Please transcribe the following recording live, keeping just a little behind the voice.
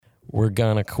We're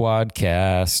gonna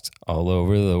quadcast all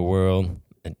over the world.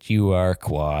 And you are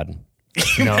quad.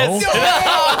 No?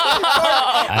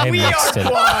 I mixed it.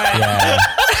 Yeah.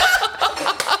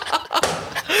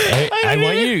 I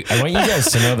want you guys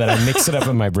to know that I mix it up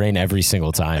in my brain every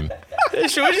single time.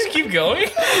 Should we just keep going?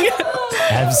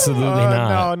 Absolutely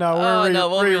not.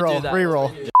 We'll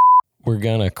reroll. We're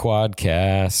gonna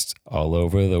quadcast all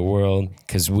over the world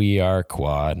because we are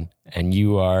quad and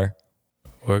you are.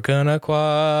 We're gonna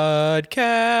quadcast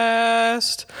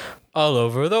all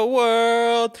over the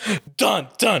world. Dun,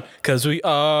 dun, because we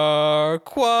are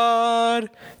quad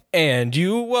and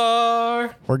you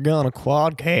are. We're gonna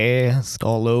quadcast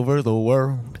all over the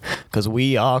world because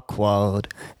we are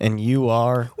quad and you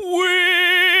are.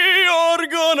 We are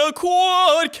gonna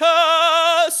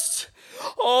quadcast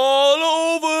all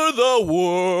over the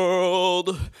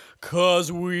world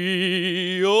because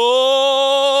we are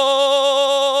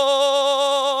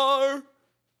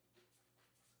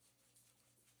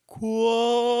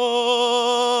quad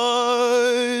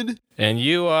and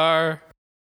you are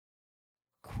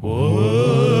quad.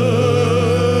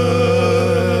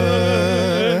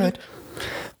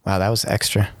 Wow, that was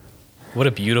extra. What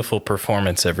a beautiful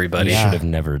performance, everybody. You should have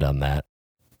never done that.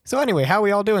 So anyway, how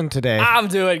we all doing today? I'm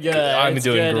doing good. I'm It's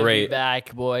doing good to great. be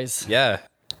back, boys. Yeah.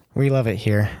 We love it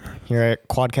here at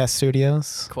Quadcast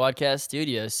Studios. Quadcast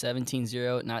Studios,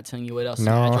 17-0. Not telling you what else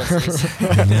No. the address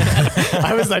is.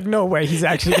 I was like, no way, he's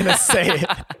actually going to say it.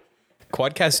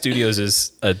 Quadcast Studios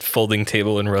is a folding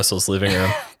table in Russell's living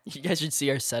room. You guys should see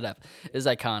our setup. It's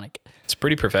iconic. It's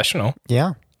pretty professional.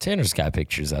 Yeah, Tanner's got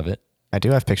pictures of it. I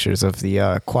do have pictures of the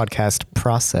Quadcast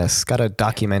process. Got to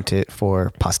document it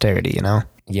for posterity, you know?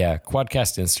 Yeah,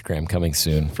 quadcast Instagram coming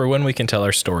soon. For when we can tell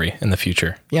our story in the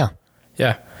future. Yeah.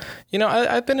 Yeah. You know,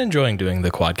 I've been enjoying doing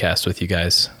the Quadcast with you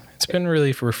guys. It's been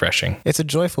really refreshing. It's a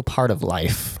joyful part of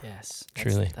life. Yes.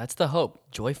 Truly. That's the hope.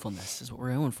 Joyfulness is what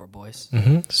we're going for, boys.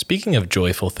 Speaking of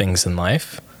joyful things in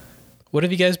life, what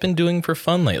have you guys been doing for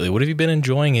fun lately? What have you been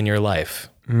enjoying in your life?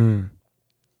 I'm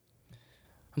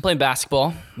playing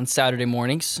basketball on Saturday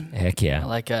mornings. Heck I yeah.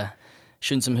 like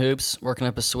shooting some hoops, working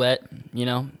up a sweat. You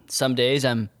know, some days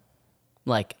I'm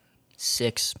like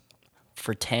 6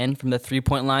 for 10 from the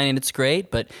 3-point line and it's great,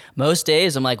 but most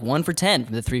days I'm like 1 for 10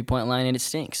 from the 3-point line and it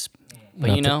stinks.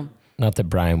 But Not that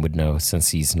Brian would know since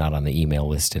he's not on the email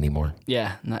list anymore.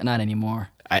 yeah, not anymore.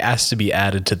 I asked to be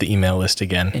added to the email list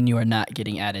again. And you are not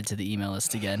getting added to the email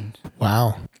list again.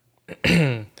 Wow.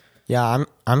 Yeah,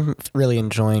 I'm really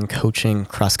enjoying coaching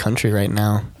cross country right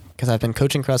now because I've been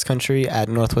coaching cross country at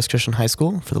Northwest Christian High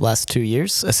School for the last 2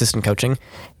 years, assistant coaching,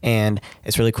 and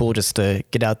it's really cool just to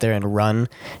get out there and run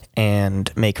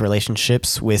and make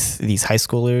relationships with these high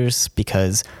schoolers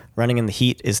because running in the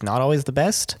heat is not always the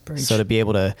best. So to be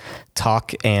able to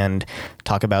talk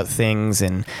about things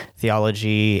and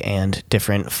theology and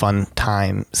different fun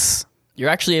times. You're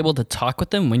actually able to talk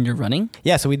with them when you're running?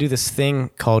 Yeah, so we do this thing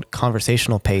called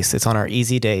conversational pace. It's on our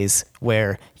easy days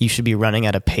where you should be running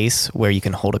at a pace where you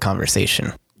can hold a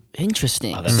conversation.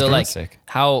 Interesting. Oh, that's so like sick.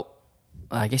 how,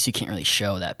 I guess you can't really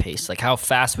show that pace. Like how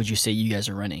fast would you say you guys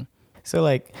are running? So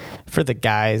like for the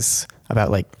guys, about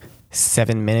like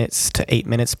 7 minutes to 8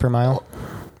 minutes per mile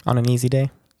on an easy day.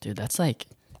 Dude, that's like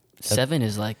 7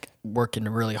 is like working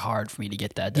really hard for me to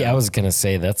get that done. Yeah, I was going to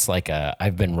say that's like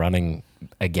I've been running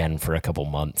again for a couple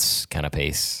months kind of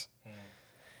pace.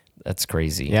 That's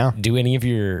crazy. Yeah. Do any of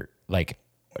the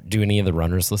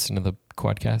runners listen to the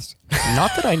Quadcast?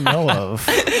 Not that I know of.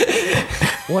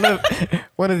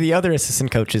 One of the other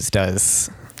assistant coaches does.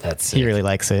 That's He sick. really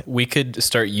likes it. We could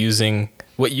start using,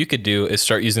 what you could do is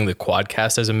start using the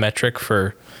Quadcast as a metric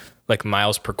for like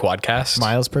miles per Quadcast.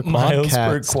 Miles per Miles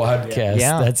per quadcast. Quadcast.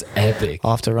 Yeah. That's epic.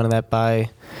 I'll have to run that by,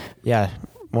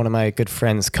 one of my good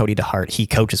friends, Cody DeHart, he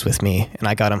coaches with me, and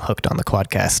I got him hooked on the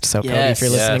Quadcast. So, Cody, if you're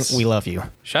Yes. listening, Yes. we love you.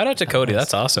 Shout out to Cody.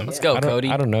 That's awesome. Let's go, Cody.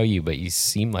 I don't know you, but you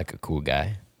seem like a cool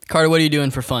guy. Carter, what are you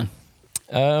doing for fun?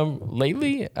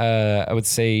 Lately, I would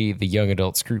say the young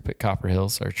adults group at Copper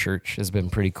Hills, our church, has been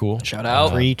pretty cool. Shout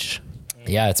out. Reach.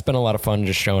 Yeah, it's been a lot of fun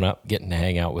just showing up, getting to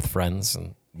hang out with friends,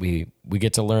 and we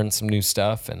get to learn some new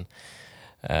stuff and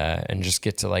just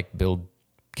get to like build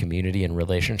community and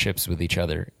relationships with each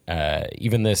other.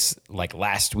 Even this like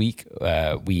last week,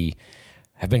 we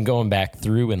have been going back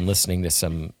through and listening to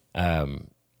some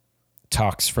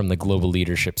talks from the Global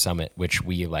Leadership Summit, which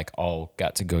we like all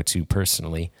got to go to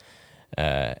personally.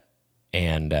 And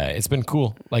it's been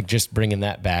cool, like just bringing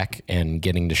that back and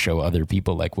getting to show other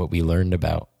people like what we learned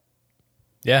about.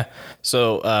 Yeah.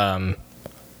 So,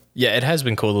 it has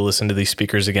been cool to listen to these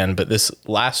speakers again. But this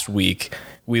last week,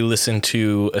 we listened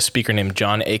to a speaker named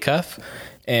John Acuff.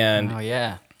 And Oh,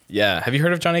 yeah. Yeah. Have you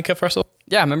heard of Johnny Cuff Russell?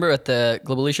 Yeah, remember at the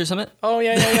Global Leisure Summit? Oh,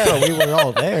 yeah. We were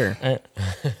all there.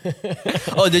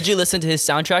 Oh, did you listen to his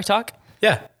soundtrack talk?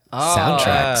 Yeah.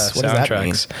 Soundtracks. What does that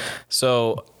mean?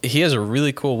 So he has a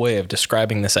really cool way of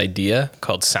describing this idea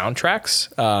called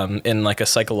soundtracks in like a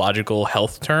psychological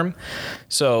health term.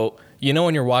 So, you know,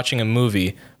 when you're watching a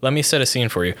movie, let me set a scene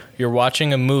for you. You're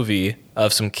watching a movie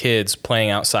of some kids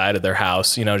playing outside of their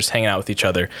house, you know, just hanging out with each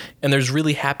other. And there's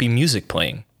really happy music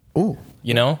playing. Ooh.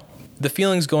 You know, the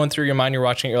feelings going through your mind, you're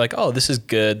watching it, you're like, oh, this is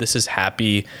good. This is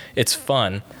happy. It's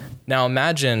fun. Now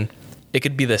imagine it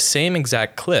could be the same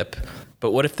exact clip,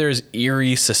 but what if there's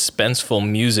eerie, suspenseful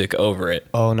music over it?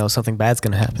 Oh no, something bad's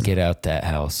gonna happen. Get out that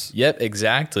house. Yep,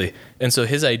 exactly. And so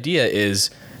his idea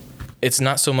is it's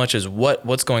not so much as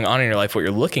what's going on in your life, what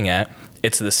you're looking at,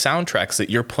 it's the soundtracks that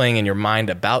you're playing in your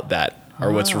mind about that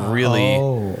are what's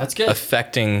really That's good.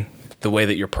 affecting the way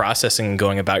that you're processing and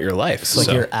going about your life.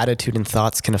 So your attitude and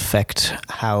thoughts can affect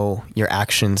how your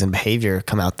actions and behavior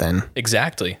come out then.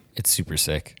 Exactly. It's super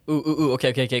sick. Ooh,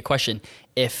 okay. Question.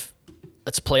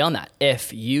 Let's play on that.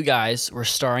 If you guys were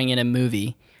starring in a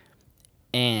movie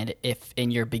and if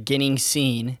in your beginning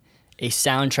scene a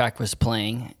soundtrack was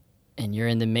playing and you're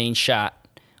in the main shot,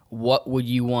 what would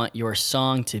you want your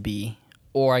song to be?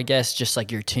 Or I guess just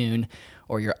like your tune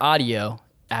or your audio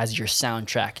as your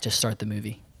soundtrack to start the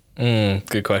movie?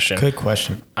 Good question. Good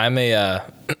question. I'm a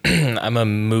I'm a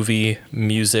movie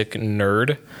music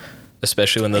nerd,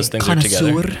 especially when those things are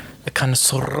together. A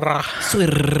connoisseur.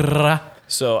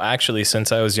 So actually,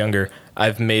 since I was younger,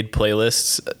 I've made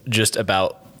playlists just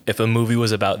about if a movie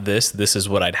was about this is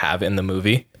what I'd have in the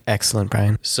movie. Excellent,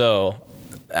 Brian. So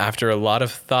after a lot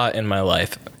of thought in my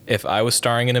life, if I was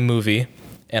starring in a movie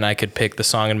and I could pick the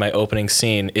song in my opening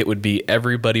scene, it would be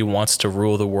Everybody Wants to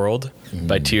Rule the World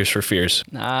by Tears for Fears.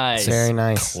 Nice. Very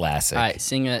nice. Classic. All right,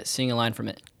 sing a line from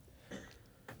it.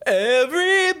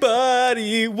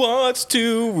 Everybody wants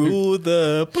to rule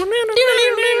the...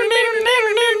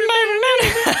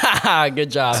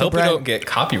 Good job. I hope we Brad, don't get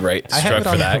copyright I have struck it for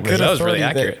on that, because good that was really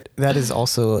authority accurate. That is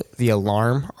also the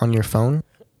alarm on your phone.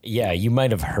 Yeah, you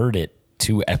might have heard it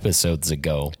 2 episodes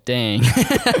ago. Dang.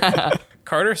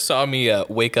 Carter saw me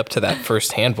wake up to that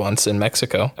firsthand once in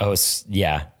Mexico. Oh,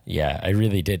 yeah, I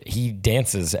really did. He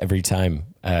dances every time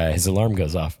his alarm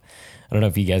goes off. I don't know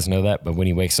if you guys know that, but when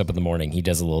he wakes up in the morning, he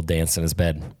does a little dance in his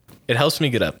bed. It helps me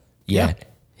get up. Yeah.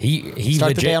 He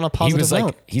Start the day on a positive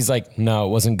note. He's like, no, it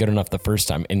wasn't good enough the first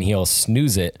time. And he'll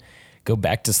snooze it, go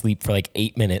back to sleep for like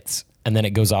 8 minutes, and then it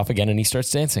goes off again and he starts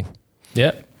dancing.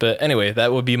 Yeah, but anyway,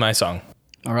 that would be my song.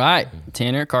 All right.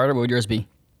 Tanner, Carter, what would yours be?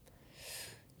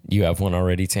 You have one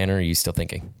already, Tanner? Or are you still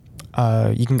thinking?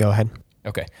 You can go ahead.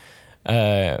 Okay.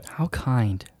 How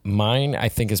kind. Mine, I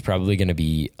think, is probably going to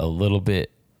be a little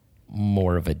bit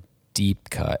more of a deep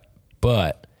cut,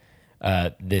 but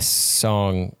this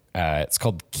song, it's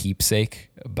called Keepsake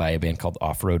by a band called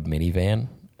Off-Road Minivan.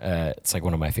 It's like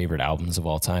one of my favorite albums of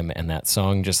all time, and that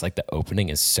song, just like the opening,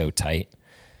 is so tight.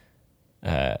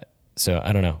 So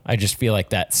I don't know. I just feel like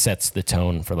that sets the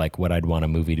tone for like what I'd want a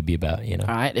movie to be about, you know?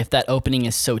 All right. If that opening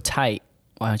is so tight,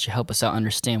 why don't you help us out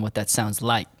understand what that sounds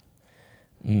like?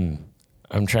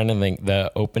 I'm trying to think.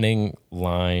 The opening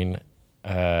line,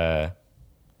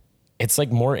 it's like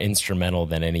more instrumental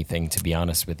than anything, to be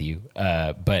honest with you.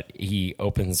 But he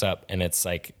opens up and it's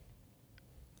like,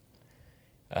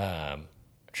 I'm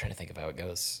trying to think of how it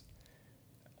goes.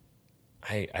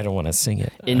 I don't want to sing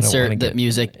it. Insert the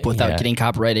music without getting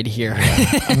copyrighted here.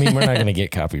 I mean, we're not going to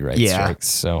get copyright Yeah. strikes,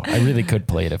 so I really could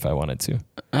play it if I wanted to. All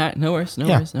right. No worries. No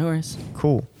worries.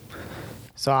 Cool.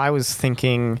 So I was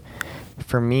thinking,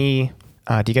 for me,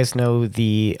 do you guys know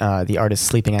the artist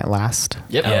Sleeping at Last?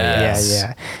 Yep. Yes.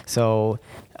 Yeah. So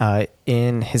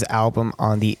in his album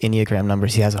on the Enneagram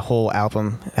numbers, he has a whole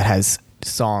album that has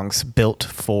songs built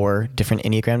for different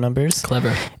Enneagram numbers.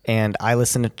 Clever. And I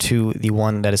listened to the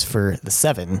one that is for the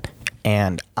 7,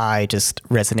 and I just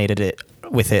resonated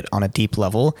with it on a deep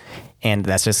level. And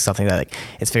that's just something that, like,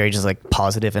 it's very just like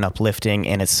positive and uplifting,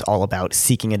 and it's all about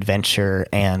seeking adventure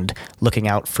and looking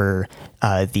out for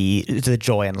the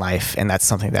joy in life. And that's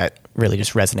something that really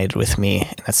just resonated with me.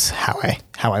 And that's how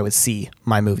I would see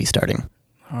my movie starting.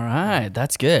 All right.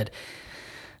 That's good.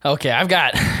 Okay, I've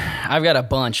got a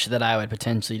bunch that I would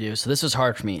potentially do. So this was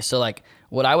hard for me. So like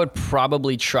what I would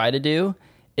probably try to do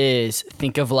is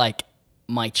think of like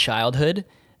my childhood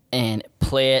and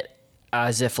play it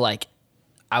as if like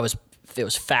it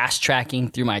was fast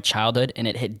tracking through my childhood and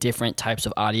it hit different types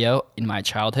of audio in my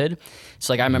childhood.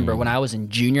 So like I remember when I was in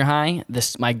junior high,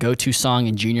 my go-to song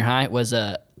in junior high was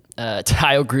a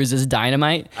Tayo Cruz's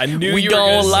Dynamite. I knew we you were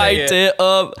gonna gon' say light it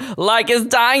up like it's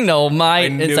dynamite. I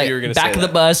knew It's like you were gonna back say of the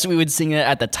that. bus. We would sing it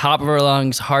at the top of our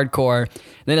lungs, hardcore.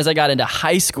 Then as I got into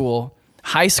high school,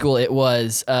 it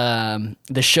was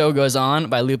The Show Goes On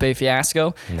by Lupe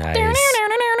Fiasco. Nice.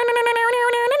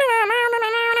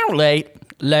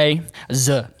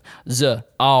 Z.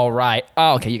 All right.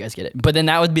 Oh, okay, you guys get it. But then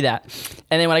that would be that.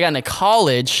 And then when I got into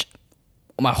college,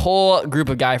 my whole group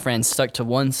of guy friends stuck to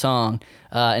one song,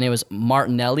 and it was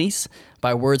Martinelli's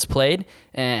by Words Played.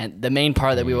 And the main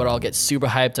part that we would all get super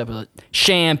hyped up was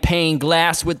champagne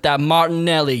glass with that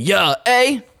Martinelli. Yeah,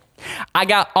 eh? I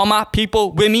got all my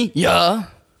people with me. Yeah.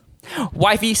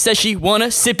 Wifey says she wanna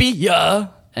sippy. Yeah.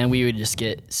 And we would just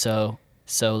get so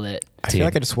lit. I feel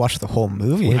like I just watched the whole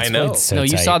movie. I know. So No,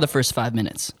 you tight. saw the first 5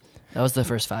 minutes. That was the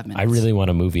first 5 minutes. I really want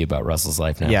a movie about Russell's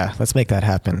life now. Yeah, let's make that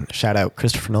happen. Shout out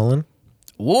Christopher Nolan.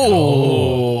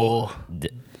 Whoa.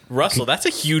 Russell, that's a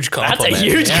huge That's compliment. a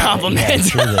huge compliment.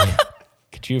 Truly.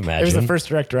 Could you It was imagine? the first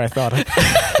director I thought of.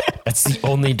 That's the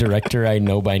only director I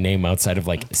know by name outside of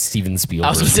like Steven Spielberg. I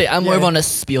was gonna say I'm more of on a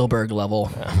Spielberg level.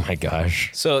 Oh my gosh.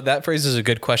 So that phrase is a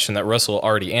good question that Russell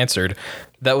already answered.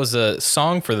 That was a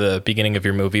song for the beginning of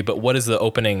your movie, but what does the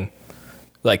opening,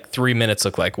 like 3 minutes,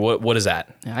 look like? What is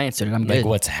that? Yeah, I answered it. I'm Like good.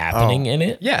 what's happening in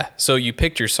it? Yeah. So you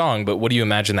picked your song, but what do you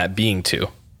imagine that being to?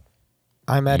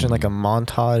 I imagine like a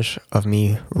montage of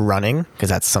me running, because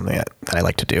that's something that I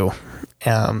like to do.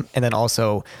 And then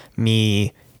also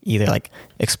me either like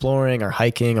exploring or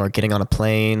hiking or getting on a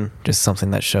plane, just something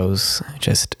that shows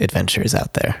just adventures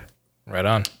out there. Right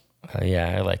on.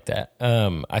 Yeah, I like that.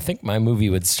 I think my movie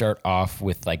would start off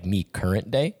with like me current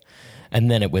day,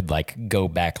 and then it would like go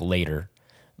back later,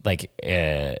 like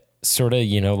sort of,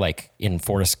 you know, like in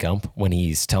Forrest Gump when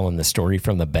he's telling the story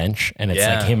from the bench, and it's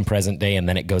Yeah. like him present day, and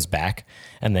then it goes back,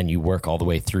 and then you work all the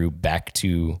way through back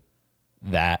to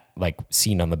that like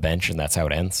scene on the bench, and that's how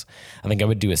it ends. I think I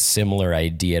would do a similar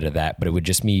idea to that, but it would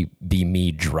just be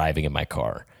me driving in my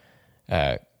car,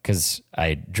 because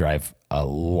I drive a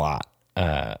lot,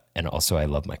 and also I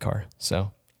love my car.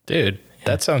 So Dude,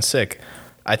 that sounds sick.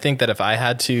 I think that if I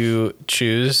had to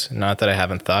choose, not that I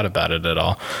haven't thought about it at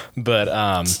all, but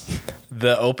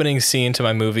the opening scene to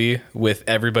my movie with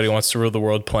Everybody Wants to Rule the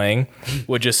World playing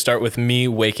would just start with me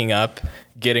waking up,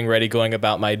 getting ready, going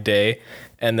about my day,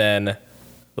 and then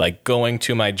like going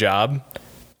to my job.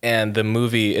 And the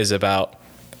movie is about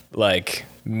like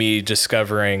me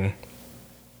discovering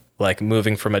like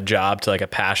moving from a job to like a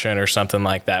passion or something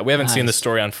like that. We haven't seen the Nice.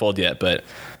 story unfold yet, but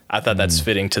I thought that's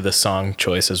fitting to the song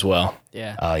choice as well.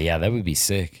 Yeah. yeah, that would be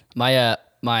sick. My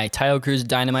Tayo Cruz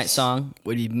Dynamite song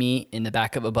would be me in the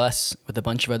back of a bus with a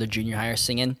bunch of other junior hires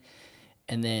singing.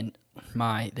 And then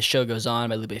The Show Goes On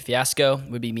by Lupe Fiasco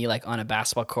would be me like on a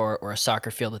basketball court or a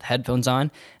soccer field with headphones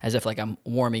on, as if like I'm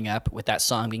warming up with that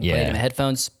song being played Yeah. in my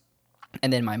headphones.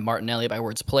 And then my Martinelli by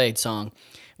Words Played song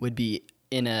would be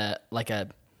in a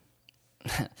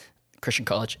Christian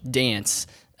college dance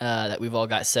that we've all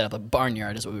got set up. A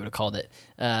barnyard is what we would have called it.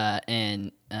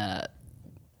 And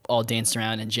all dancing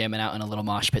around and jamming out in a little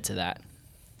mosh pit to that.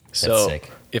 So sick.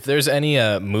 if there's any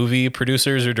movie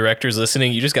producers or directors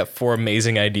listening, you just got 4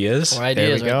 amazing ideas. Four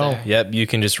ideas we right go. there. Yep, you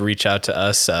can just reach out to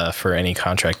us for any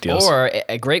contract deals. Or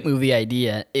a great movie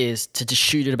idea is to just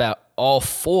shoot it about all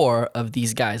 4 of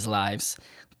these guys' lives,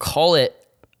 call it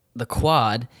The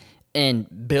Quad,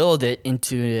 and build it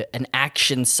into an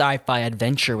action sci-fi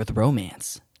adventure with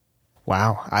romance.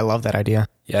 Wow, I love that idea.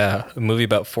 Yeah, a movie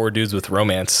about 4 dudes with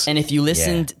romance. And if you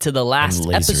listened to the last And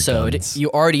laser episode, guns.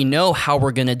 you already know how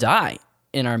we're going to die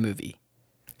in our movie.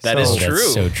 That is So- true.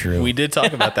 That's so true. We did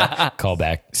talk about that. Call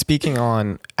back. Speaking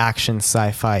on action,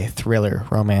 sci-fi, thriller,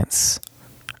 romance,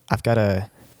 I've got a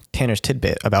Tanner's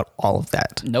tidbit about all of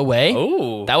that. No way.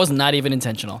 Oh. That was not even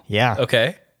intentional. Yeah.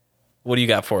 Okay. What do you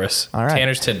got for us? All right.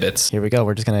 Tanner's tidbits. Here we go.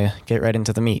 We're just going to get right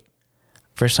into the meat.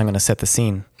 First, I'm going to set the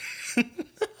scene.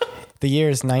 The year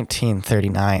is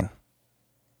 1939.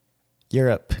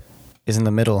 Europe is in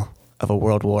the middle of a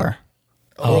world war.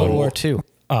 World War II.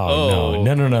 Oh,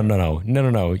 no.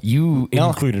 You No.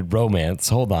 included romance.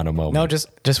 Hold on a moment. No, just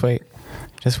wait.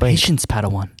 Just wait. Patience,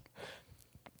 Padawan.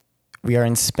 We are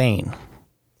in Spain.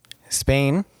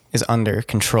 Spain is under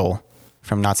control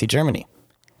from Nazi Germany.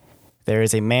 There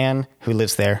is a man who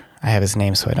lives there. I have his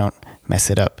name so I don't mess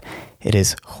it up. It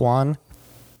is Juan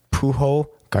Pujo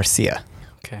Garcia.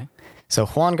 Okay. So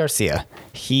Juan Garcia,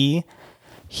 he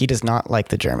does not like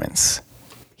the Germans.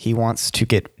 He wants to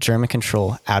get German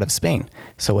control out of Spain.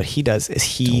 So what he does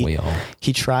is Don't we all?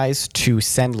 he tries to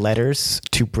send letters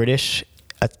to British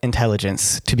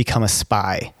intelligence to become a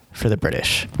spy for the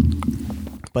British.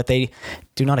 But they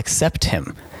do not accept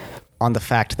him. on the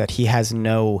fact that he has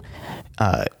no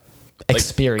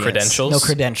experience, credentials? no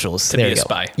credentials To there be you a go.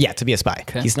 spy. Yeah, to be a spy.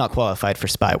 Okay. He's not qualified for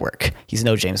spy work. He's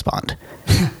no James Bond.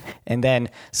 And then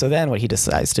what he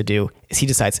decides to do is he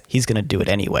decides he's going to do it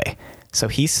anyway. So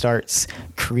he starts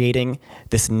creating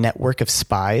this network of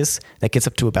spies that gets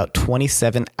up to about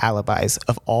 27 alibis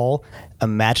of all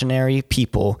imaginary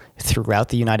people throughout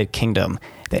the United Kingdom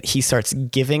that he starts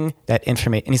giving that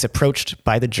information. And he's approached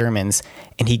by the Germans,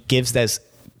 and he gives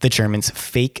the Germans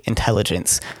fake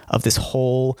intelligence of this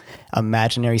whole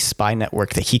imaginary spy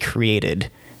network that he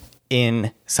created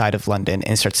inside of London,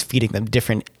 and starts feeding them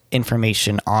different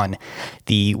information on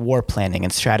the war planning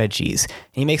and strategies. And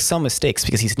he makes some mistakes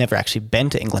because he's never actually been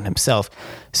to England himself.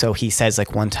 So he says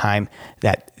like one time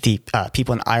that the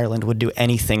people in Ireland would do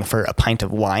anything for a pint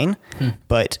of wine.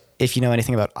 But if you know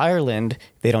anything about Ireland,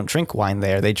 they don't drink wine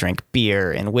there. They drink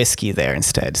beer and whiskey there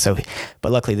instead.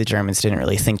 But luckily the Germans didn't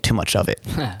really think too much of it.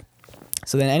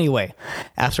 So then anyway,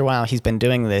 after a while, he's been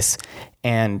doing this,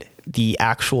 and the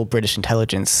actual British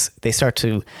intelligence, they start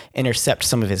to intercept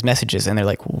some of his messages, and they're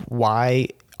like, why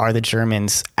are the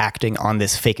Germans acting on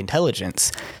this fake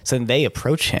intelligence? So then they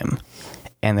approach him,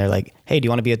 and they're like, hey, do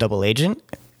you want to be a double agent?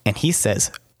 And he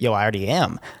says, yo, I already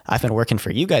am. I've been working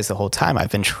for you guys the whole time.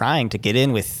 I've been trying to get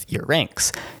in with your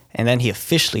ranks. And then he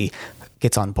officially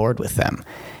gets on board with them.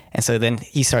 And so then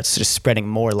he starts just spreading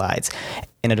more lies.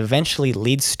 And it eventually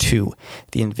leads to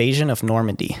the invasion of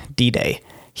Normandy, D-Day.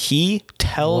 He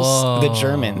tells the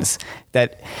Germans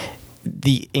that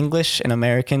the English and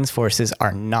American forces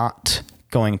are not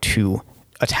going to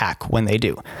attack when they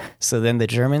do. So then the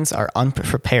Germans are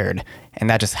unprepared, and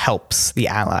that just helps the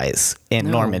Allies in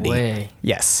Normandy. Way.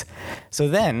 Yes. So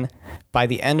then, by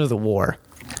the end of the war,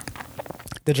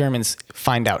 the Germans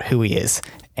find out who he is,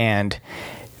 and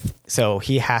so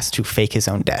he has to fake his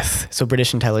own death. So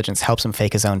British intelligence helps him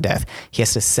fake his own death. He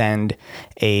has to send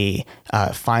a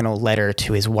final letter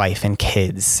to his wife and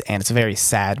kids, and it's a very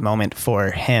sad moment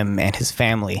for him and his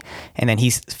family. And then he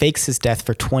fakes his death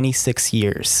for 26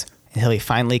 years until he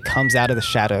finally comes out of the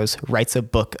shadows, writes a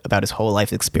book about his whole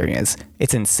life experience.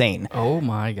 It's insane. Oh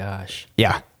my gosh.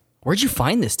 Yeah. Where'd you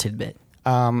find this tidbit?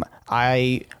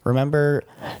 I remember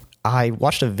I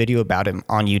watched a video about him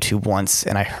on YouTube once,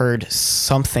 and I heard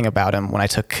something about him when I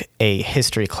took a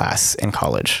history class in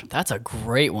college. That's a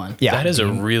great one. Yeah. That is a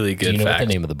really Do good you know fact. what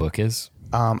the name of the book is?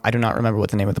 I do not remember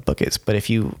what the name of the book is, but if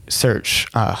you search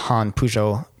Han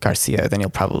Pujol Garcia, then you'll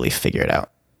probably figure it out.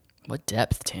 What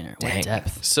depth, Tanner? What Dang.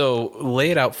 depth? So lay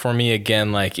it out for me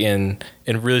again, like in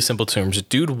really simple terms.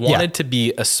 Dude wanted to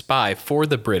be a spy for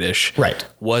the British. Right.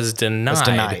 Was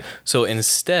denied. So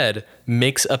instead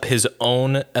makes up his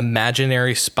own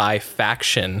imaginary spy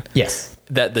faction. Yes.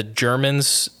 That the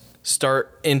Germans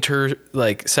start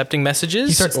intercepting messages.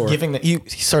 He starts he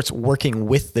starts working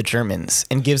with the Germans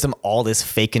and gives them all this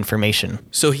fake information.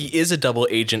 So he is a double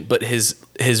agent, but his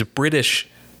British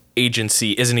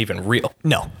agency isn't even real.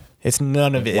 No, it's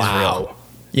none of it is real.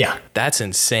 Yeah. That's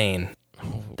insane.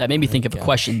 That made me think of a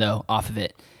question, though, off of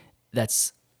it.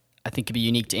 That's, I think, could be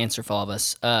unique to answer for all of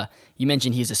us. You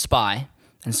mentioned he's a spy,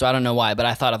 and so I don't know why, but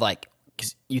I thought of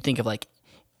because you think of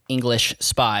English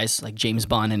spies, like James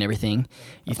Bond and everything.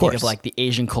 You think of the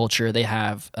Asian culture. They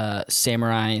have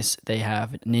samurais. They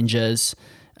have ninjas.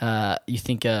 You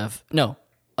think of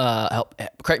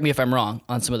correct me if I'm wrong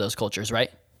on some of those cultures, right?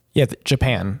 Yeah,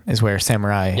 Japan is where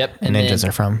samurai and ninjas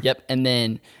are from. Yep, and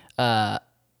then, but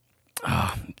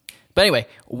anyway,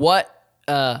 what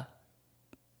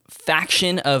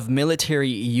faction of military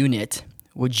unit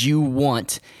would you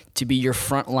want to be your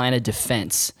front line of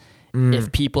defense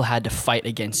if people had to fight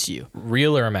against you?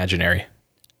 Real or imaginary?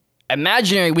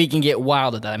 Imaginary, we can get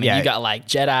wild with that. I mean, Yeah. you got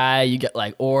Jedi, you got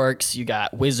orcs, you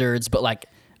got wizards, but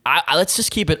let's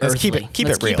just keep it earthly. Keep it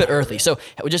Let's real. keep it earthly. So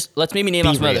let's maybe name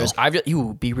off some others.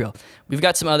 Be real. We've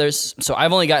got some others. So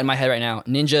I've only got in my head right now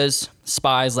ninjas,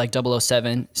 spies like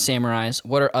 007, samurais.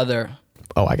 What are other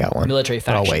Oh, I got one. military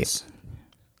But I'll factions?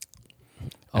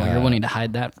 wait. You're wanting to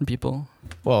hide that from people?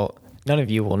 Well, none of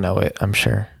you will know it, I'm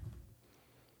sure.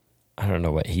 I don't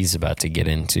know what he's about to get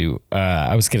into.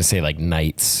 I was going to say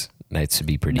knights. Knights would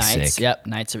be pretty Knights. sick. Yep,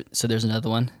 knights. So there's another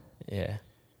one. Yeah.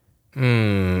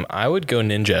 I would go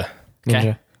ninja.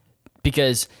 Ninja.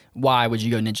 Because why would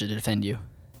you go ninja to defend you?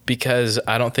 Because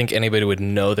I don't think anybody would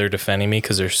know they're defending me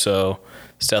because they're so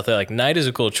stealthy. Knight is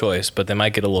a cool choice, but they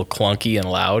might get a little clunky and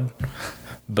loud.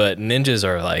 But ninjas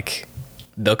are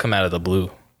they'll come out of the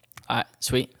blue. All right,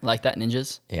 sweet. Like that,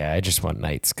 ninjas. Yeah, I just want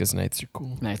knights because knights are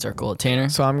cool. Knights are cool. Tanner?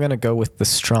 So I'm going to go with the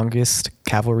strongest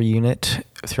cavalry unit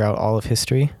throughout all of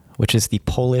history, which is the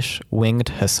Polish Winged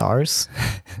Hussars.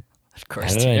 Of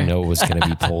course, How did I Tanner. know it was going to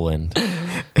be Poland?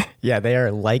 Yeah, they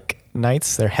are like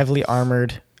knights. They're heavily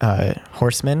armored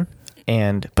horsemen,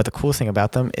 but the coolest thing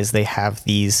about them is they have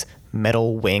these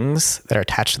metal wings that are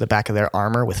attached to the back of their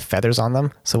armor with feathers on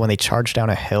them. So when they charge down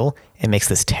a hill, it makes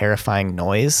this terrifying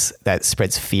noise that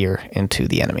spreads fear into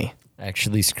the enemy.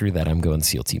 Actually, screw that. I'm going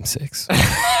SEAL Team 6.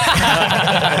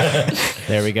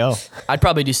 There we go. I'd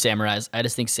probably do samurais. I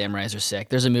just think samurais are sick.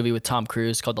 There's a movie with Tom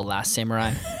Cruise called The Last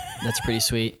Samurai. That's pretty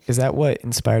sweet. Is that what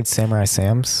inspired Samurai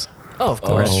Sam's? Oh, of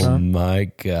course. Oh my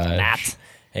gosh. Matt.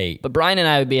 Hey, But Brian and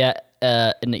I would be at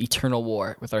an eternal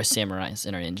war with our samurais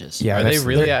and our ninjas. Yeah, Are they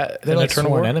really they're, at they're an like eternal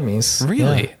sworn war? enemies.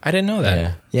 Really? Yeah. I didn't know that.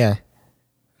 yeah. Yeah.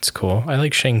 It's cool. I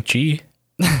like Shang-Chi.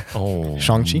 Oh,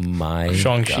 Shang-Chi? my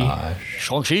Shang-Chi. gosh.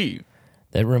 Shang-Chi.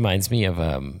 That reminds me of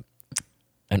an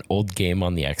old game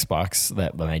on the Xbox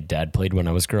that my dad played when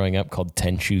I was growing up called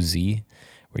Tenchu Z,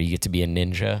 where you get to be a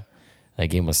ninja. That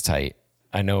game was tight.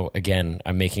 I know, again,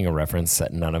 I'm making a reference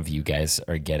that none of you guys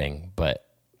are getting, but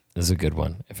this is a good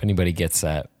one. If anybody gets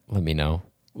that, let me know.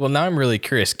 Well, now I'm really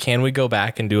curious. Can we go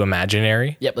back and do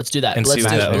Imaginary? Yep, let's do that. And see Let's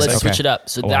what do that it. looks Let's like. switch Okay. it up.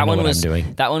 So Oh, I know what I'm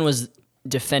doing. that one was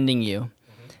defending you.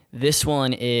 This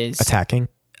one is Attacking.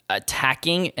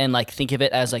 attacking, and like think of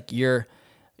it as like you're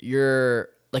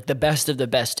like the best of the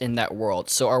best in that world.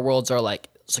 So our worlds are like,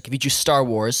 it's like if you choose Star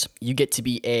Wars, you get to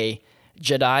be a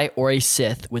Jedi or a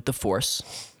Sith with the Force.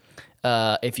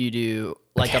 If you do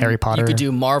like Harry Potter. you could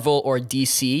do Marvel or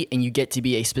DC, and you get to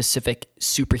be a specific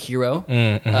superhero.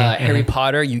 Harry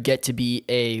Potter, you get to be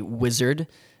a wizard.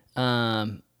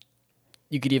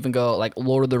 You could even go like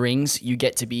Lord of the Rings. You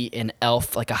get to be an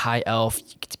elf, like a high elf.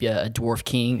 You get to be a dwarf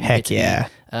king. You Heck get to yeah.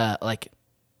 be, like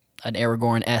an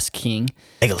Aragorn-esque king.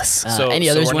 Legolas. Any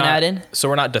others we're you want to not- add in? So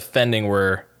we're not defending.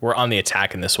 We're on the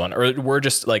attack in this one, or we're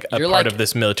just like a You're part like- of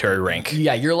this military rank.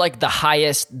 Yeah, you're like the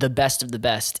highest, the best of the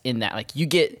best in that. Like you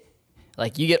get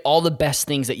all the best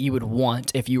things that you would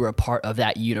want if you were a part of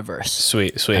that universe.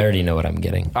 Sweet. I already know what I'm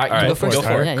getting. All right, All right, go first. go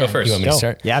for it. Yeah, Go yeah. first. You want me to Go.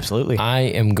 start? Yeah, absolutely. I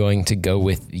am going to go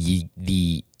with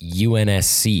the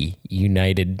UNSC,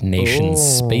 United Nations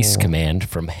Space Command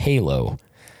from Halo.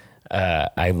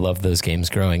 I love those games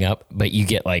growing up, but you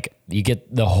get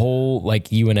the whole like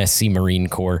UNSC Marine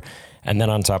Corps, and then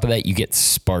on top of that you get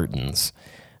Spartans,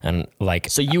 and like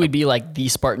So you would be like the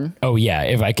Spartan, oh yeah,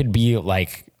 if I could be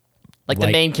like the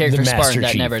main character the Master Spartan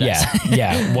that Chief, never dies.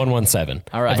 yeah 117.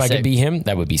 All right, if I sick. could be him,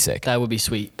 that would be sick. That would be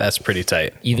sweet. That's pretty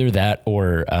tight. Either that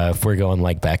or if we're going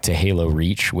like back to Halo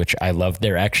Reach, which I love,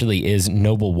 there actually is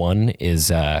Noble One is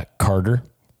Carter.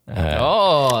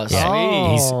 Oh, sweet.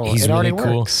 Oh, He's it really already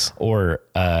cool. works. Or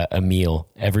Emil.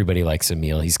 Everybody likes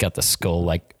Emil. He's got the skull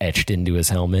like etched into his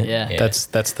helmet. Yeah. That's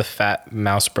the fat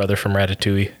mouse brother from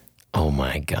Ratatouille. oh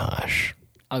my gosh.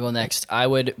 I'll go next. I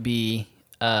would be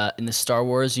in the Star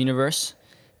Wars universe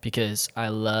because I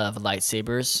love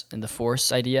lightsabers and the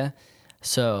Force idea.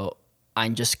 So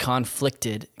I'm just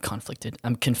conflicted.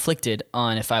 I'm conflicted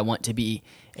on if I want to be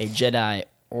a Jedi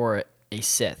or a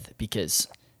Sith, because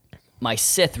my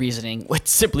Sith reasoning would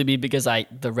simply be because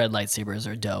the red lightsabers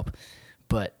are dope.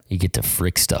 But You get to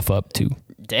frick stuff up too.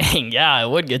 dang, yeah, I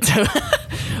would get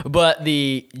to. But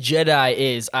the Jedi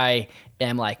is I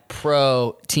am like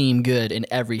pro team good in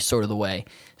every sort of the way.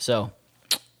 So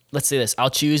let's say this. I'll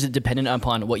choose it dependent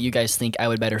upon what you guys think I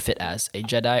would better fit as, a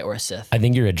Jedi or a Sith. I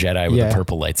think you're a Jedi with Yeah. a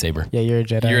purple lightsaber. Yeah, you're a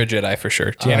Jedi. You're a Jedi for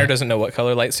sure. Tanner doesn't know what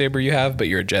color lightsaber you have, but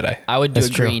you're a Jedi. I would do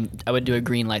That's a true. green. I would do a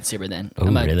green lightsaber then. Oh,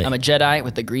 really? I'm a Jedi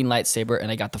with the green lightsaber, and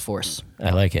I got the Force. I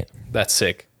like it. That's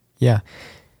sick. Yeah.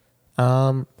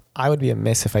 I would be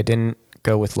amiss if I didn't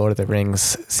go with Lord of the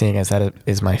Rings, seeing as that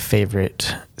is my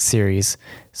favorite series.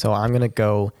 So I'm gonna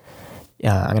go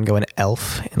an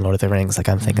elf in Lord of the Rings. Like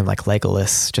I'm thinking like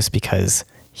Legolas, just because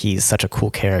he's such a cool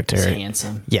character. He's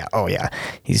handsome. Yeah. Oh yeah.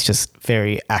 He's just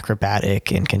very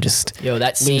acrobatic and can just Yo,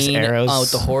 that loose scene arrows.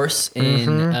 with the horse in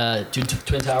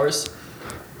Twin Towers.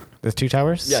 The Two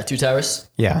Towers. Yeah, Two Towers.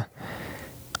 Yeah.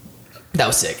 That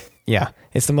was sick. Yeah.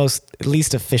 It's the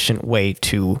least efficient way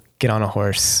to get on a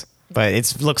horse, but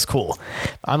it looks cool.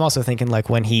 I'm also thinking like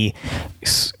when he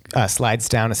slides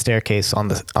down a staircase on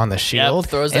the shield,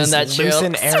 throws down and that shield.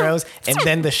 loosen arrows, and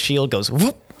then the shield goes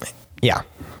whoop. Yeah.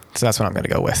 So that's what I'm going to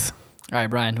go with. All right,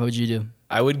 Brian, what would you do?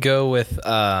 I would go with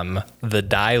the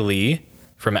Dai Li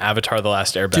from Avatar: The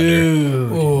Last Airbender.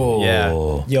 Dude.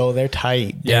 Yeah. Yo, they're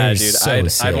tight. Yeah, They're dude. so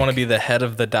I'd sick. want to be the head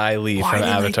of the Dai Li from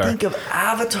Avatar. of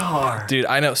Avatar? Dude,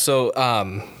 I know. So,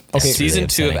 That's season really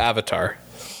 2 of upsetting. Avatar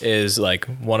is like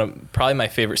probably my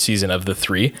favorite season of the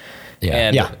 3. Yeah.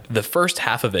 And Yeah. the first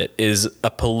half of it is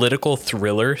a political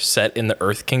thriller set in the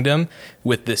Earth Kingdom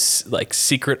with this like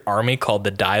secret army called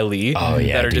the Dai Li Oh,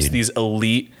 yeah, that are just dude. these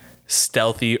elite,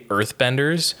 stealthy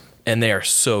Earthbenders, and they are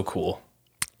so cool.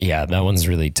 Yeah, that one's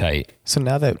really tight. So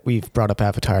now that we've brought up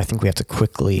Avatar, I think we have to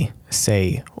quickly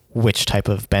say which type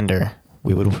of bender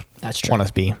we would That's true. want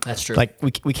to be. That's true. Like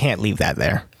we can't leave that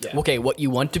there. Yeah. Okay, what you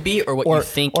want to be or what you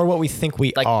think? Or what we think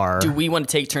we like, are. do we want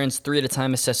to take turns 3 at a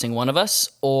time assessing one of us,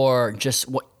 or just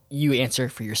what you answer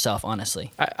for yourself,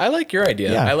 honestly? I like your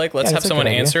idea. Yeah. I like, let's Yeah, have that's a someone good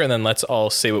idea. answer and then let's all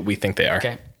say what we think they are.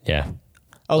 Okay. Yeah.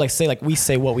 Oh, like we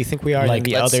say what we think we are, Like, and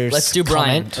the Let's, others let's do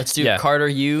Brian. comment. Let's do Yeah. Carter,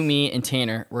 you, me, and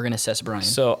Tanner. We're going to assess Brian.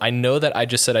 So I know that I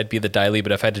just said I'd be the Dai Li,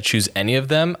 but if I had to choose any of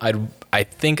them, I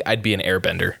think I'd be an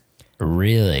airbender.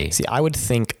 Really? See, I would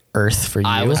think Earth for you.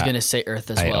 I was going to say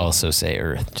Earth as I well. also say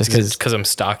Earth. just because Because I'm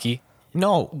stocky.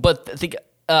 no, But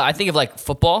I think of like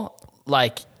football,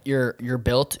 like you're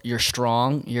built, you're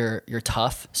strong, you're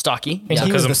tough, stocky. and Yeah.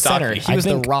 he was I'm the center. stocky. He I was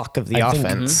think- the rock of the I think-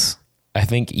 offense. I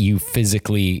think you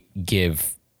physically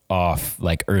give off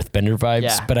like Earthbender vibes,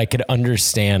 Yeah. but I could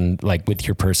understand like with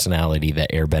your personality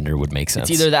that Airbender would make sense.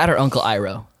 It's either that or Uncle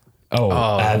Iroh. Oh,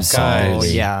 absolutely.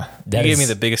 guys. Yeah. That You gave me is-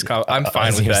 the biggest compliment. I'm I fine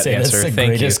was with gonna that say, answer. That's the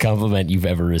Thank you. greatest compliment you've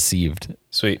ever received.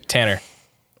 Sweet. Tanner.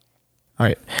 All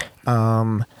right.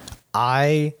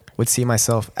 I would see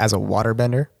myself as a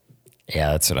waterbender.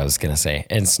 Yeah, that's what I was gonna say.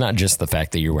 And it's not just the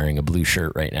fact that you're wearing a blue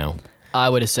shirt right now. I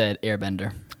would have said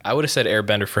Airbender. I would have said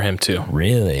airbender for him too.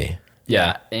 Really?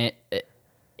 Yeah.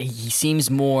 He seems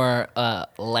more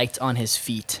light on his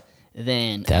feet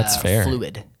than That's fair.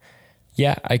 fluid.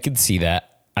 Yeah, I could see that.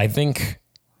 I think.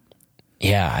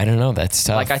 Yeah, I don't know. That's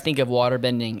tough. Like I think of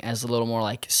waterbending as a little more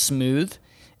like smooth,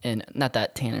 and not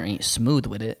that Tanner ain't smooth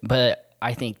with it, but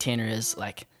I think Tanner is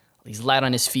like he's light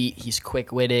on his feet. He's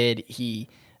quick witted. He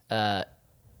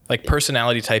Like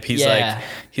personality type, he's Yeah.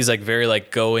 like very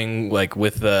like going like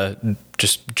with the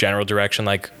just general direction,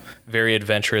 like very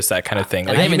adventurous, that kind of thing.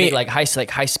 and Like I even he think like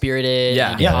high spirited.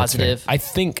 Yeah. and Yeah, that's fair. positive. I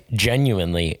think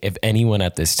genuinely, if anyone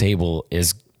at this table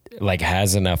is like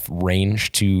has enough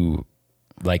range to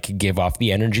like give off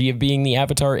the energy of being the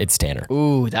Avatar, it's Tanner.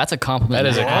 Ooh, that's a compliment. That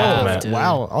is a to have, compliment. dude.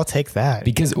 Wow, I'll take that.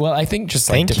 Because well, I think just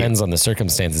like Thank you. depends on the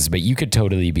circumstances, but you could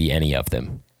totally be any of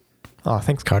them. Oh,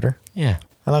 thanks, Carter. Yeah,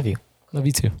 I love you. love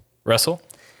you too. Russell.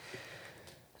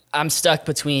 I'm stuck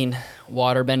between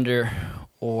waterbender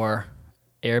or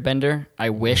airbender. I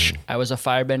wish I was a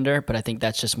firebender, but I think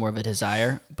that's just more of a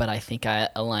desire. But I think I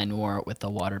align more with the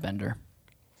waterbender.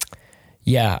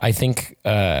 Yeah, I think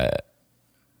you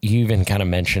even kind of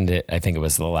mentioned it. I think it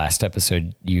was the last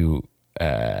episode you,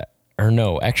 or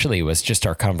no, actually it was just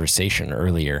our conversation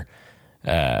earlier,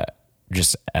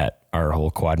 just at our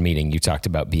whole quad meeting. You talked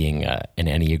about being an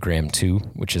Enneagram 2,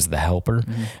 which is the helper.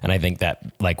 And I think that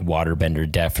like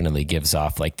waterbender definitely gives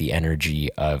off like the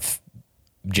energy of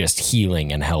just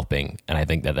healing and helping. And I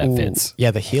think that Ooh, fits. yeah,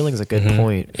 the healing's a good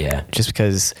point. Yeah. Just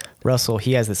because Russell,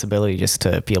 he has this ability just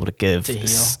to be able to give. To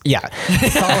heal. Yeah.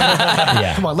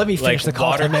 Yeah. Come on, let me finish Like the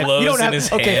water compliment. flows You don't in have.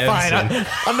 his Okay, hands fine. and-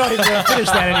 I'm not even gonna finish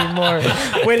that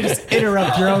anymore. Way to just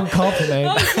interrupt your own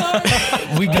compliment.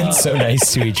 We've been so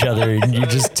nice to each other, and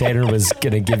Tanner was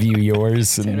going to give you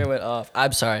yours. And Tanner went off.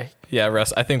 I'm sorry. Yeah,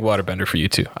 Russ. I think waterbender for you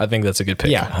too. I think that's a good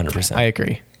pick. Yeah, 100%. I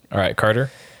agree. All right,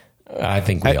 Carter. I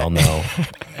think we all know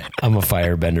I'm a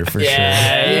firebender for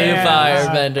Yeah,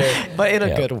 firebender. But in a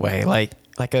Yeah. good way, like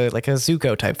a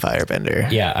Zuko type firebender.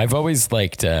 sure. Yeah, I've always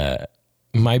liked.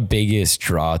 My biggest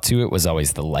draw to it was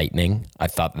always the lightning. I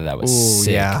thought that was Ooh,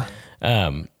 sick. yeah.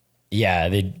 Yeah,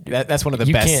 That's one of the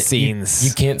you best can't- scenes.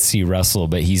 You can't see Russell,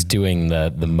 but he's doing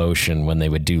the motion when they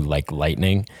would do like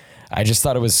lightning. I just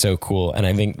thought it was so cool, and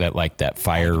I think that like that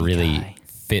fire really guy.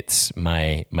 fits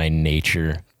my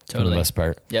nature for the Totally. most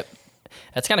part. Yep.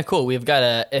 That's kind of cool. We've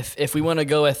got if we want to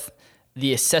go with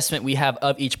the assessment we have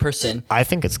of each person, I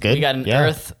think it's good. we got an Yeah.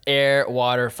 earth, air,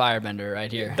 water, firebender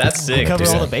right here. That's sick. Cover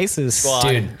dude. all the bases.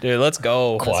 Dude, let's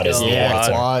go. Quad is go. the Yeah,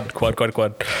 quad.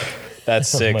 quad. That's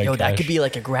sick. my Yo, that gosh. could be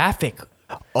like a graphic.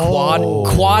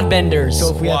 Quad benders.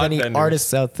 So if we have Squad any bender.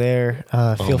 artists out there,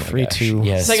 feel free to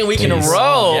Yes, Second week in a please.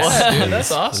 row. Yeah, dude,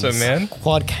 that's awesome, man.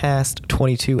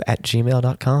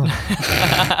 quadcast22@gmail.com.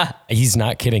 He's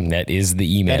not kidding. That is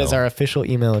the email. That is our official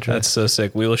email address. That's so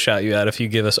sick. We will shout you out if you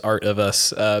give us art of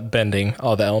us bending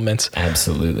all the elements.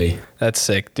 Absolutely. That's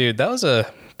sick, dude. That was fun.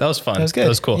 That was good. That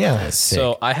was cool. Yeah. That's sick.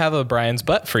 So I have a Brian's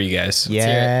butt for you guys.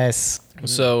 Yes.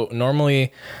 So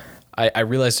normally, I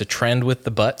realized a trend with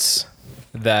the butts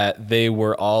that they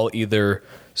were all either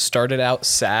started out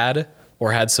sad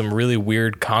or had some really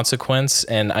weird consequence,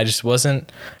 and I just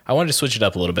wasn't. I wanted to switch it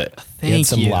up a little bit. He had Thank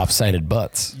some you. lopsided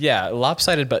butts. Yeah,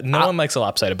 lopsided butt. No one likes a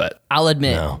lopsided butt. I'll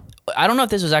admit, No. I don't know if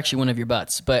this was actually one of your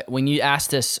butts, but when you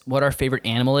asked us what our favorite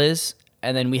animal is,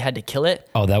 and then we had to kill it.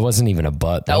 Oh, that wasn't even a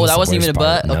butt. That was the wasn't even a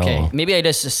worst butt. part. Okay, No. maybe I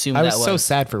just assumed I that was so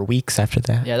sad for weeks after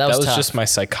that. Yeah, that That was was tough. just my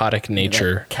psychotic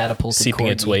nature catapulted seeping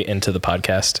its corgi. way into the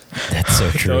podcast. That's so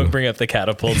true. Don't bring up the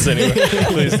catapults anyway.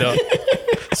 Please don't.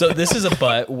 So this is a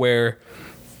butt where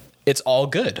it's all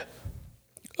good.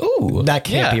 Ooh. That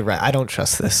can't Yeah. be right. I don't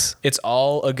trust this. It's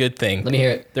all a good thing. Let me hear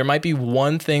it. There might be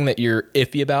one thing that you're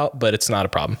iffy about, but it's not a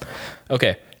problem.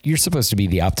 Okay. You're supposed to be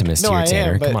the optimist here,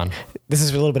 Tanner. but Come on. This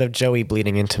is a little bit of Joey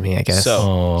bleeding into me, I guess.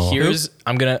 So here's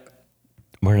I'm gonna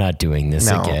We're not doing this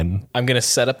No. again.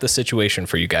 set up the situation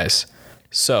for you guys.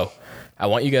 So I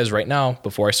want you guys right now,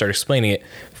 before I start explaining it,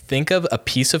 think of a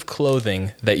piece of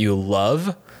clothing that you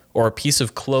love or a piece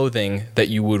of clothing that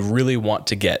you would really want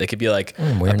to get. It could be like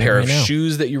a wearing it pair right of now.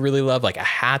 shoes that you really love, like a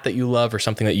hat that you love, or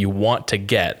something that you want to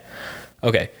get.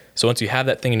 Okay, so once you have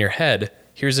that thing in your head,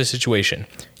 here's the situation.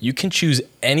 You can choose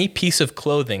any piece of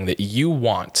clothing that you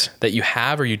want, that you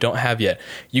have or you don't have yet.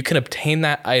 You can obtain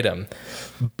that item,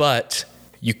 but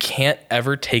you can't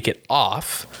ever take it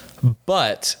off,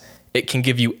 but it can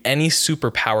give you any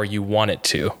superpower you want it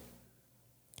to.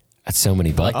 That's so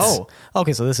many butts. Oh,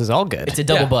 okay. So this is all good. It's a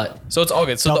double Yeah. butt. So it's all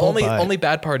good. So the Double only butt. only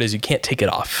bad part is you can't take it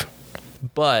off,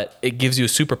 but it gives you a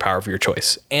superpower of your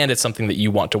choice, and it's something that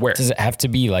you want to wear. Does it have to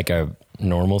be like a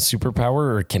normal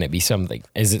superpower, or can it be something?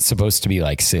 Is it supposed to be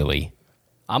like silly?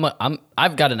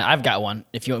 I've got one.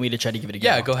 If you want me to try to give it a go.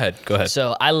 Yeah, go ahead. Go ahead.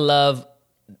 So I love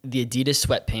the Adidas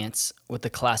sweatpants with the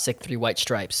classic 3 white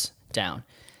stripes down.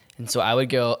 And so I would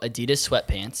go Adidas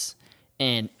sweatpants.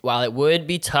 And while it would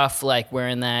be tough, like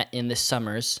wearing that in the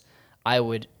summers, I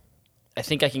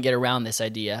think I can get around this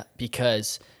idea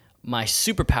because my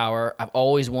superpower, I've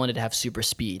always wanted to have super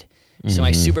speed. So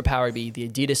my superpower would be the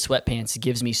Adidas sweatpants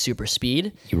gives me super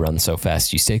speed. You run so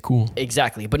fast, you stay cool.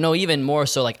 Exactly. But no, even more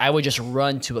so, like I would just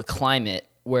run to a climate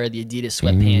where the Adidas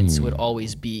sweatpants would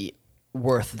always be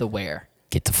worth the wear.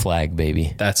 Get the flag,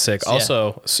 baby. That's sick. Yeah.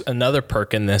 Also, another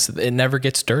perk in this, it never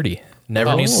gets dirty.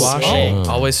 Never needs washing.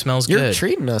 Always smells You're good.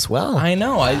 treating us well. I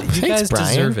know. You Thanks, guys Brian.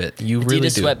 deserve it. You really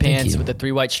Adidas do. sweatpants you. with the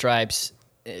 3 white stripes,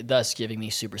 thus giving me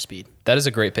super speed. That is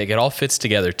a great pick. It all fits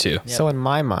together too. So in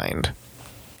my mind,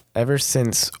 ever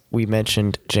since we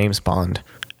mentioned James Bond,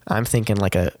 I'm thinking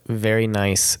like a very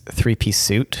nice 3-piece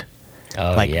suit.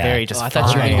 Oh, Like yeah. very just I thought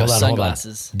you were fine. gonna go Hold on, hold on.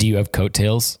 sunglasses. Do you have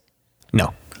coattails?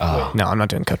 No. Oh. No, I'm not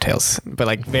doing coattails. But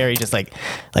like very just like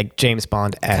James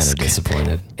Bond Kind of esque.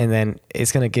 disappointed. And then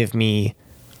it's gonna give me,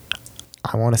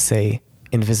 I want to say,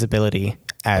 invisibility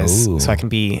as Ooh. so I can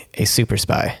be a super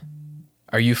spy.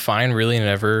 Are you fine really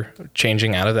never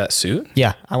changing out of that suit?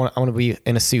 Yeah, I want to be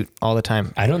in a suit all the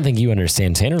time. I don't think you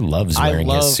understand. Tanner loves I wearing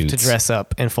love his suits. to dress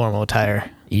up in formal attire.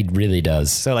 He really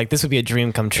does. So like this would be a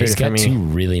dream come true He's for got me. 2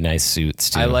 really nice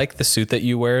suits too. I like the suit that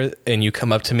you wear and you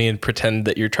come up to me and pretend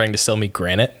that you're trying to sell me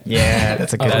granite. Yeah,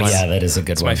 that's a good Oh, one. yeah, that is a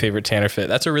good It's one. my favorite Tanner fit.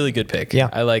 That's a really good pick. Yeah.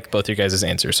 I like both your guys'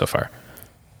 answers so far.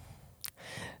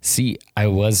 See, I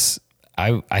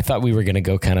thought we were gonna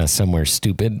go kind of somewhere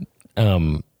stupid.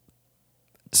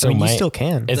 So I mean, you still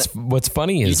can. It's what's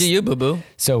funny You is do you, boo boo.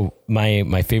 so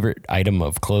my favorite item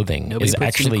of clothing Nobody is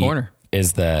puts you in the actually corner.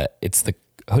 it's the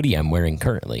hoodie I'm wearing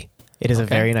currently. It is a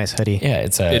very nice hoodie. Yeah,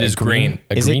 it's a It is green.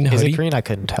 A Is green it hoodie. green? I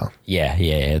couldn't tell. Yeah,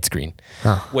 it's green.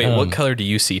 Wait, what color do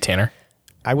you see, Tanner?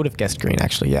 I would have guessed green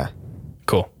actually. Yeah.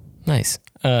 Cool. Nice.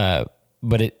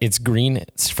 But it's green.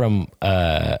 It's from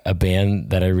a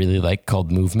band that I really like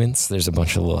called Movements. There's a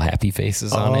bunch of little happy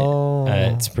faces on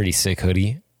it. It's a pretty sick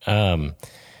hoodie.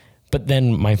 But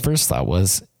then my first thought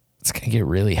was it's gonna get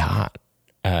really hot,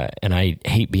 and I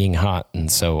hate being hot, and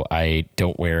so I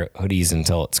don't wear hoodies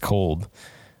until it's cold.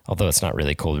 Although it's not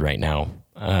really cold right now.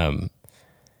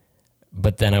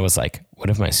 But then I was like, what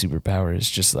if my superpower is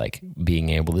just like being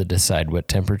able to decide what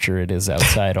temperature it is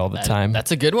outside all the time?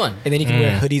 That's a good one. And then you can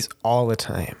wear hoodies all the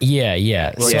time. Yeah.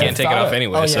 You So I can't take it thought off of-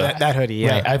 anyway. Oh yeah, so that hoodie.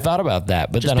 Yeah. Right, I thought about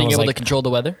that, but Just then I being was able to like, control the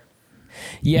weather.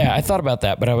 yeah, I thought about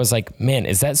that, but I was like, man,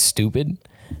 is that stupid?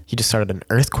 You just started an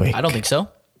earthquake. I don't think so.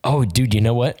 Oh, dude, you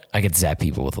know what? I could zap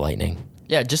people with lightning.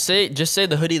 Yeah, just say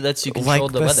the hoodie lets you control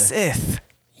like the the weather. Sith.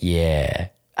 Yeah.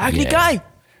 Agni yeah. guy.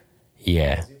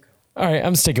 Yeah. All right,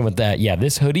 I'm sticking with that. Yeah,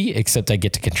 this hoodie, except I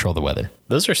get to control the weather.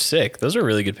 those are sick. Those are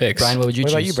really good picks. Brian, what would you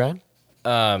What choose? about you,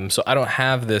 Brian? So I don't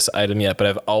have this item yet, but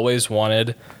I've always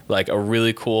wanted like a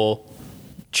really cool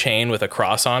chain with a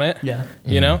cross on it. Yeah.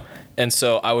 You know? And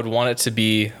so I would want it to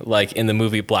be like in the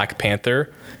movie Black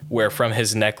Panther, where from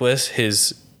his necklace,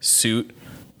 his suit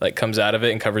like comes out of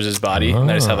it and covers his body.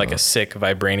 And I just have like a sick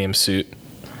vibranium suit.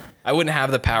 I wouldn't have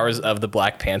the powers of the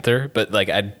Black Panther, but like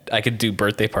I could do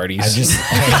birthday parties.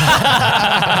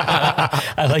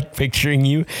 I like picturing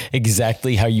you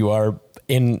exactly how you are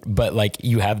but like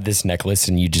you have this necklace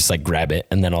and you just like grab it,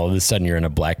 and then all of a sudden you're in a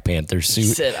Black Panther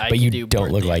suit, Said I but could you do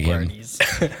don't look birthday like him. parties.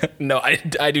 No,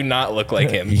 I do not look like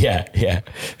him. Yeah.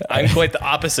 I'm quite the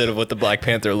opposite of what the Black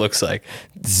Panther looks like.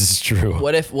 This is true.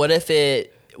 What if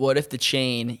the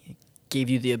chain gave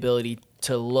you the ability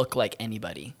to look like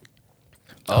anybody?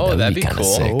 Oh, that'd be kinda cool.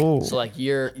 sick. Oh. So like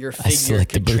your figure I still like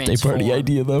the could birthday party transform.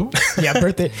 idea though. Yeah,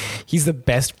 birthday. He's the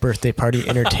best birthday party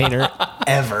entertainer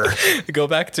ever. Go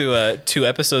back to 2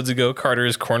 episodes ago,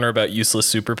 Carter's corner about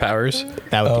useless superpowers.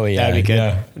 That would, Oh, yeah, that'd be good.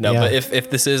 yeah. No, Yeah. but if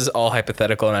this is all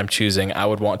hypothetical and I'm choosing, I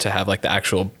would want to have like the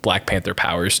actual Black Panther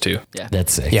powers too. Yeah.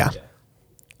 That's sick. Yeah,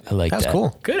 I like that's that.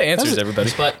 cool. Good answers,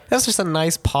 everybody. But That's just a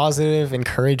nice, positive,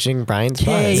 encouraging Brian's This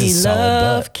vibes. is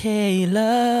solid butt.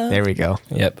 K-Love. There we go.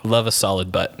 Yep, love a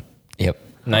solid butt. Yep.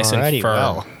 Nice and Alrighty, firm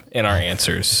well. in our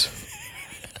answers.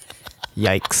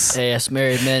 Yikes. Hey, us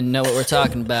married men know what we're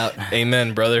talking about.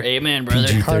 Amen, brother. Amen, brother.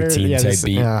 PG-13 yeah, type this-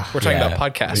 beat. yeah. We're talking Yeah,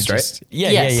 about podcasts, we right? just- Yeah,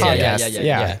 Yes. yeah.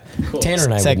 Yeah. Tanner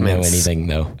and I wouldn't know Segments. anything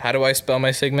though. How do I spell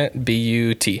my segment?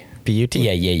 B-U-T. BUT.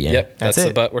 Yeah. Yep, that's That's the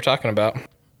it. butt we're talking about.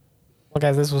 Well,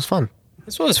 guys, this was fun.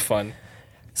 This was fun.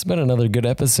 It's been another good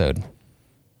episode.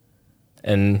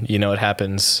 And you know what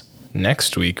happens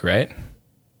next week, right?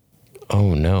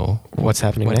 Oh no. What's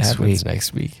happening What next happens week?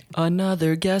 next week?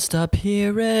 Another guest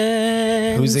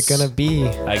appearance. Who's it gonna be?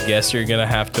 I guess you're going to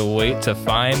have to wait to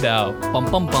find out,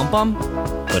 Bum bum bum bum.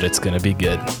 but it's going to be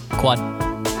good. Quad.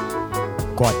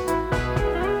 Quad.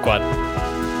 Quad.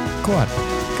 Quad.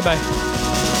 Goodbye.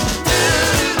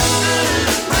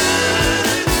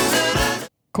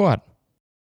 Quad.